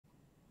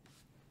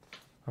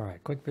All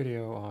right, quick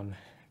video on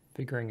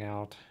figuring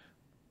out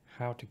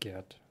how to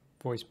get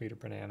VoiceMeeter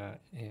Banana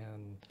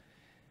and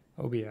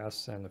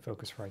OBS and the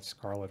Focusrite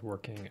Scarlett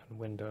working on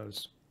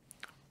Windows.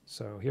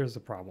 So here's the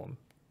problem.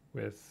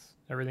 With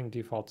everything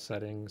default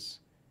settings,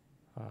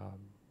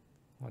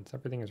 once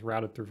everything is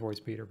routed through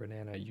VoiceMeeter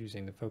Banana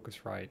using the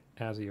Focusrite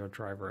ASIO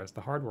driver as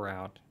the hardware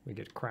out, we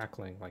get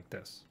crackling like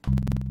this.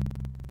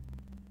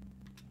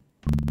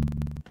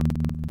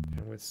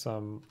 And with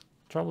some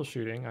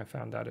troubleshooting, I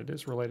found out it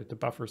is related to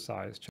buffer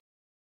size.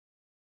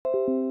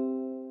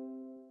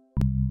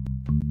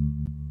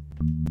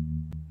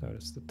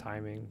 Notice the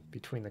timing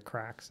between the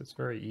cracks. It's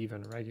very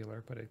even,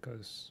 regular, but it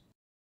goes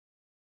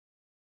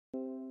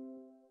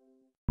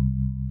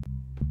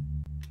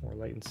more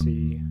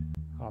latency,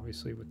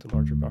 obviously, with the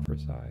larger buffer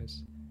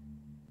size.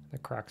 The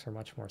cracks are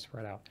much more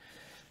spread out.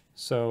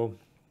 So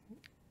I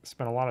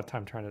spent a lot of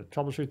time trying to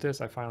troubleshoot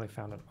this. I finally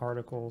found an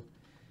article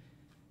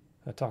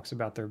that talks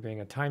about there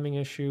being a timing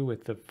issue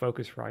with the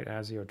Focusrite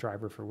ASIO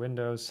driver for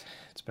Windows.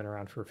 It's been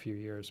around for a few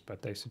years,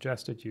 but they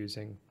suggested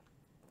using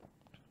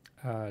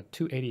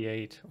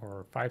 288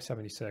 or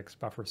 576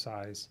 buffer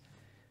size.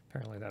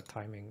 Apparently that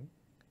timing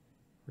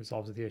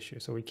resolves the issue.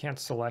 So we can't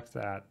select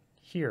that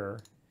here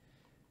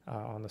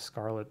on the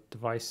Scarlett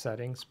device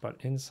settings, but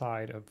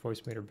inside of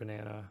VoiceMeeter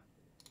Banana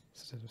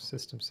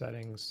system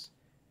settings,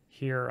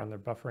 here on the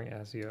buffering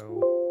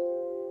ASIO,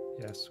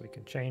 yes, we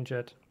can change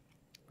it.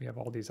 We have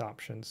all these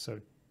options. So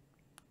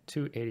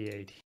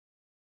 288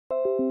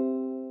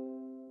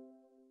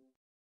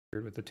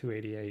 with the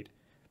 288,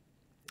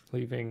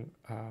 leaving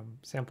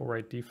sample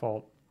rate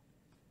default.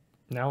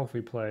 Now if we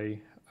play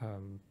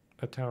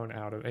a tone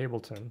out of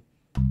Ableton,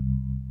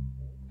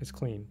 it's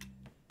clean.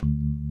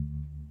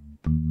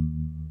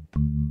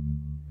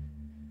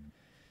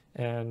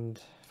 And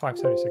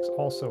 576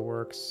 also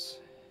works.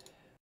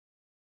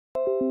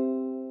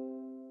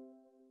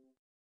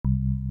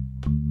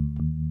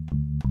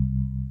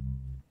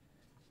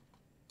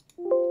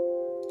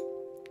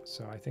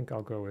 So I think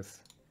I'll go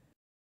with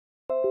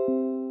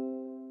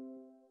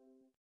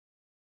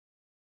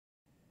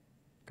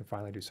can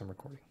finally do some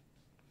recording.